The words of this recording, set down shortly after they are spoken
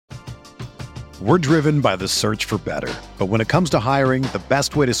We're driven by the search for better. But when it comes to hiring, the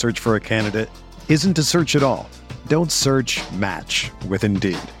best way to search for a candidate isn't to search at all. Don't search, match with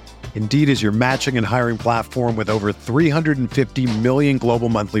Indeed. Indeed is your matching and hiring platform with over 350 million global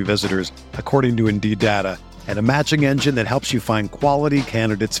monthly visitors, according to Indeed data, and a matching engine that helps you find quality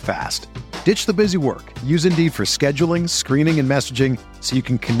candidates fast. Ditch the busy work. Use Indeed for scheduling, screening, and messaging so you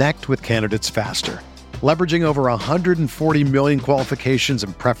can connect with candidates faster. Leveraging over 140 million qualifications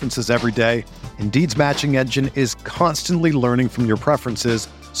and preferences every day, Indeed's matching engine is constantly learning from your preferences,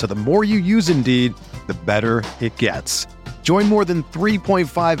 so the more you use Indeed, the better it gets. Join more than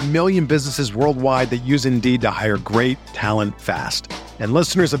 3.5 million businesses worldwide that use Indeed to hire great talent fast. And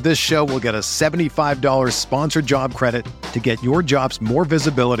listeners of this show will get a $75 sponsored job credit to get your jobs more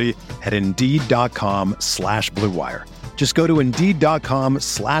visibility at Indeed.com/Blue Wire. Just go to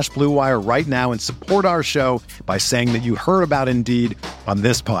Indeed.com/Blue Wire right now and support our show by saying that you heard about Indeed on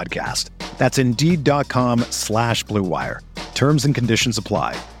this podcast. That's Indeed.com/Blue Wire. Terms and conditions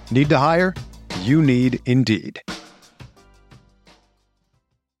apply. Need to hire? You need Indeed.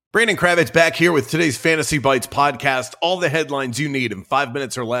 Brandon Kravitz back here with today's Fantasy Bites podcast. All the headlines you need in 5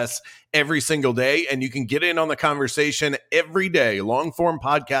 minutes or less every single day. And you can get in on the conversation every day. Long form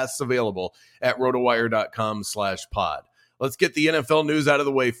podcasts available at rotowire.com/pod. Let's get the NFL news out of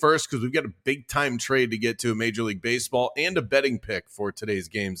the way first, because we've got a big time trade to get to in Major League Baseball and a betting pick for today's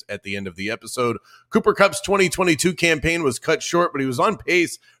games at the end of the episode. Cooper Kupp's 2022 campaign was cut short, but he was on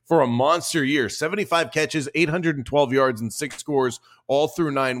pace for a monster year. 75 catches, 812 yards, and 6 scores all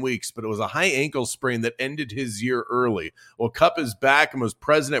through 9 weeks, but it was a high ankle sprain that ended his year early. Well, Kupp is back and was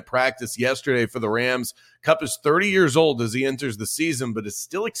present at practice yesterday for the Rams. Kupp is 30 years old as he enters the season, but is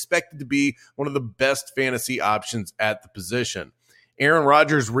still expected to be one of the best fantasy options at the position. Aaron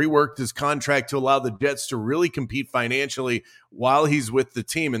Rodgers reworked his contract to allow the Jets to really compete financially while he's with the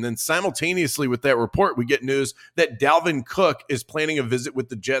team. And then simultaneously with that report, we get news that Dalvin Cook is planning a visit with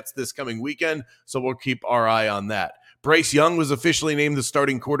the Jets this coming weekend, so we'll keep our eye on that. Bryce Young was officially named the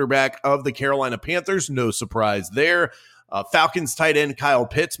starting quarterback of the Carolina Panthers. No surprise there. Falcons tight end Kyle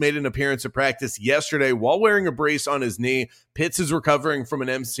Pitts made an appearance at practice yesterday while wearing a brace on his knee. Pitts is recovering from an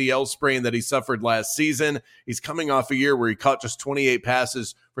MCL sprain that he suffered last season. He's coming off a year where he caught just 28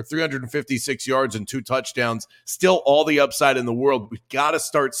 passes for 356 yards and 2 touchdowns. Still all the upside in the world. We've got to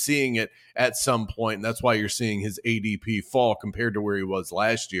start seeing it at some point, and that's why you're seeing his ADP fall compared to where he was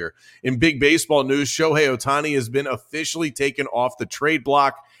last year. In big baseball news, Shohei Ohtani has been officially taken off the trade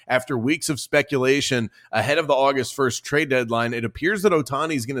block. After weeks of speculation ahead of the August 1st trade deadline, it appears that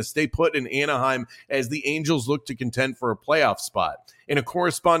Ohtani is going to stay put in Anaheim as the Angels look to contend for a playoff spot. In a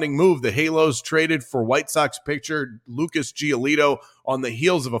corresponding move, the Halos traded for White Sox pitcher Lucas Giolito on the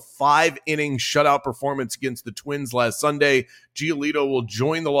heels of a 5-inning shutout performance against the Twins last Sunday. Giolito will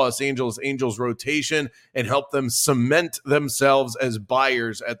join the Los Angeles Angels rotation and help them cement themselves as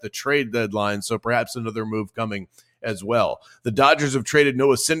buyers at the trade deadline, so perhaps another move coming as well. The Dodgers have traded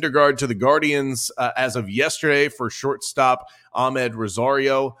Noah Syndergaard to the Guardians as of yesterday for shortstop Ahmed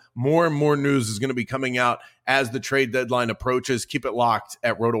Rosario. More and more news is going to be coming out as the trade deadline approaches. Keep it locked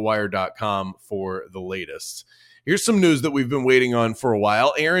at rotowire.com for the latest. Here's some news that we've been waiting on for a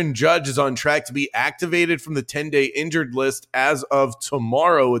while. Aaron Judge is on track to be activated from the 10-day injured list as of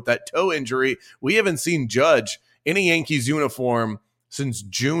tomorrow with that toe injury. We haven't seen Judge in a Yankees uniform since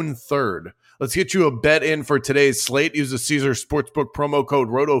June 3rd. Let's get you a bet in for today's slate. Use the Caesar Sportsbook promo code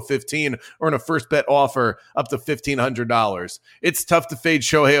ROTO15 or in a first bet offer up to $1,500. It's tough to fade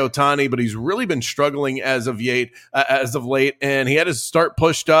Shohei Ohtani, but he's really been struggling as of late, and he had his start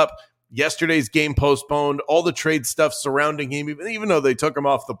pushed up. Yesterday's game postponed, all the trade stuff surrounding him, even though they took him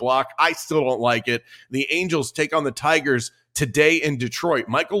off the block. I still don't like it. The Angels take on the Tigers today in Detroit.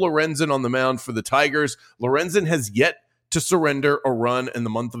 Michael Lorenzen on the mound for the Tigers. Lorenzen has yet to surrender a run in the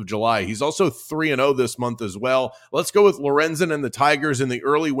month of July. He's also 3-0 this month as well. Let's go with Lorenzen and the Tigers in the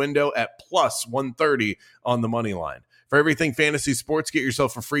early window at plus 130 on the money line. For everything fantasy sports, get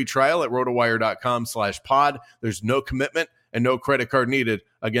yourself a free trial at rotowire.com/pod. There's no commitment and no credit card needed.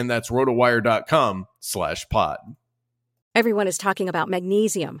 Again, that's rotowire.com/pod. Everyone is talking about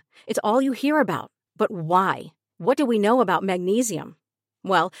magnesium. It's all you hear about. But why? What do we know about magnesium?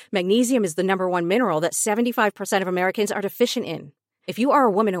 Well, magnesium is the number one mineral that 75% of Americans are deficient in. If you are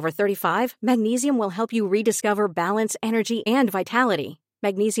a woman over 35, magnesium will help you rediscover balance, energy, and vitality.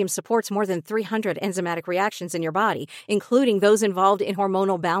 Magnesium supports more than 300 enzymatic reactions in your body, including those involved in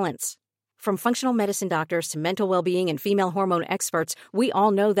hormonal balance. From functional medicine doctors to mental well-being and female hormone experts, we all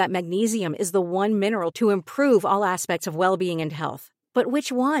know that magnesium is the one mineral to improve all aspects of well-being and health. But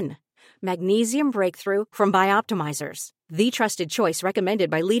which one? Magnesium Breakthrough from Bioptimizers. the trusted choice recommended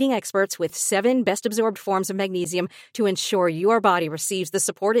by leading experts with 7 best-absorbed forms of magnesium to ensure your body receives the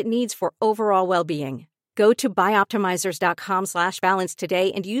support it needs for overall well-being. Go to bioptimizers.com/balance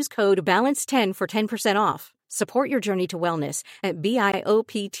today and use code BALANCE10 for 10% off. Support your journey to wellness at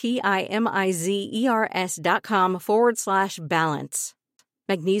bioptimizers.com/balance.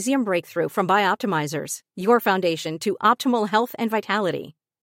 Magnesium Breakthrough from Bioptimizers, your foundation to optimal health and vitality.